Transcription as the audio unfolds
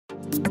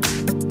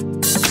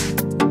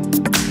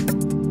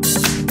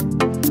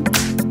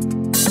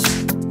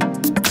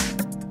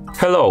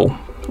Hello,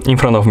 in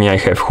front of me I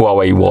have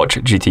HUAWEI Watch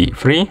GT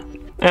 3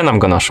 and I'm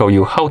gonna show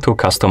you how to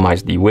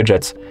customize the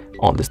widgets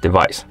on this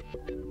device.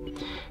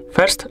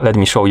 First, let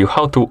me show you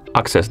how to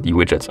access the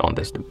widgets on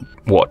this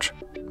watch.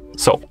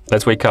 So,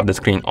 let's wake up the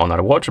screen on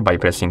our watch by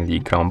pressing the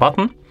crown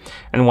button,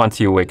 and once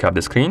you wake up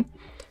the screen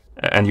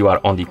and you are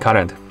on the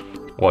current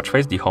watch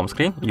face, the home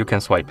screen, you can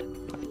swipe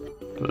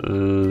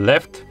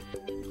left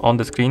on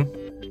the screen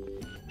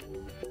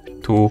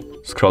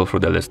to scroll through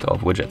the list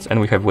of widgets. And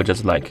we have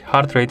widgets like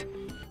heart rate,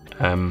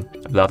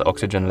 blood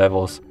oxygen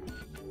levels,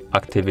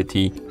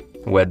 activity,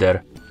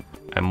 weather,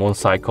 a moon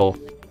cycle,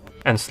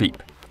 and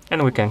sleep.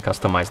 And we can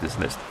customize this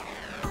list.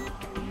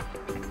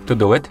 To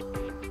do it,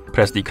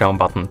 press the crown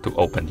button to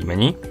open the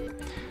menu,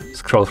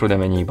 scroll through the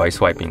menu by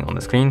swiping on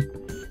the screen,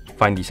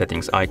 find the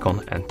settings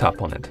icon and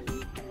tap on it.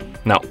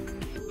 Now,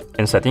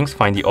 in settings,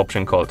 find the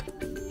option called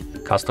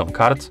custom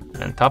cards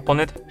and tap on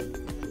it.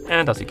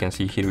 And as you can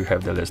see here, we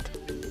have the list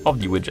of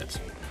the widgets.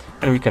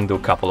 And we can do a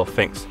couple of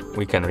things.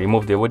 We can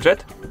remove the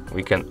widget,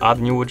 we can add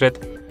new widget,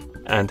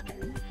 and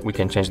we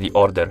can change the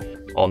order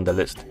on the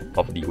list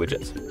of the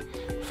widgets.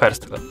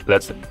 First,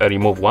 let's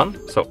remove one.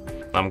 So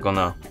I'm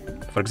gonna,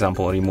 for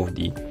example, remove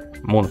the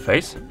moon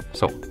face.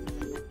 So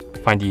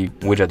find the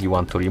widget you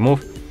want to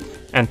remove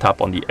and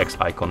tap on the X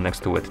icon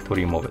next to it to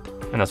remove it.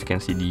 And as you can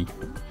see, the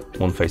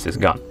moon face is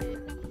gone.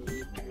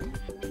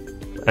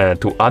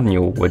 To add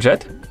new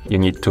widget, you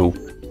need to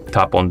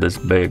tap on this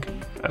big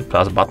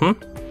plus button.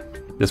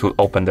 This will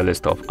open the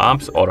list of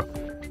apps or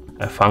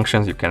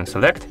functions you can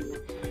select.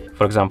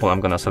 For example, I'm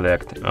gonna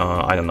select,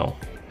 I don't know.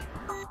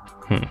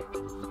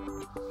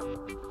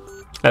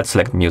 Let's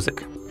select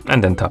music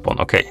and then tap on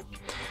OK.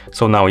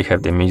 So now we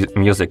have the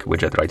music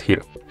widget right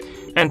here.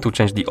 And to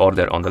change the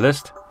order on the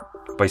list,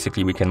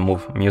 basically we can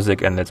move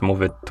music and let's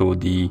move it to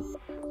the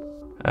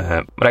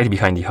right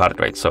behind the heart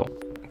rate. So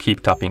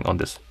keep tapping on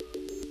this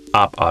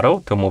up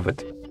arrow to move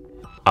it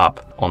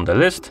up on the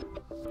list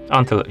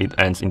until it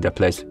ends in the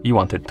place you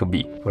want it to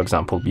be, for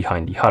example,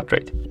 behind the heart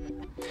rate.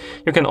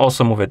 You can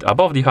also move it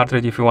above the heart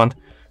rate if you want,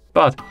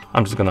 but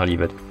I'm just gonna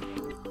leave it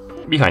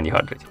behind the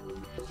heart rate.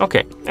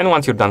 Okay, and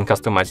once you're done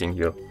customizing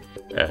your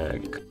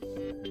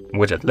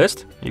widget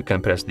list, you can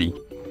press the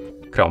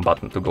crown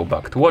button to go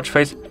back to watch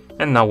face.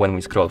 And now when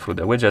we scroll through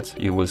the widgets,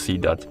 you will see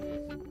that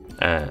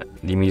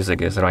the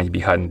music is right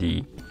behind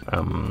the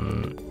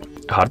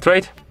heart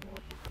rate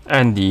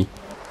and the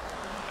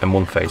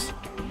moon face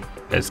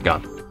is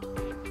gone.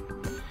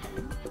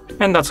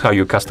 And that's how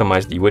you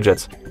customize the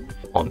widgets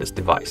on this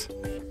device.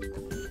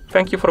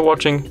 Thank you for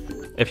watching.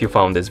 If you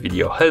found this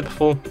video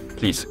helpful,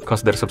 please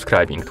consider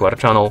subscribing to our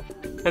channel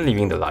and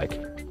leaving the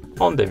like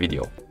on the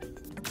video.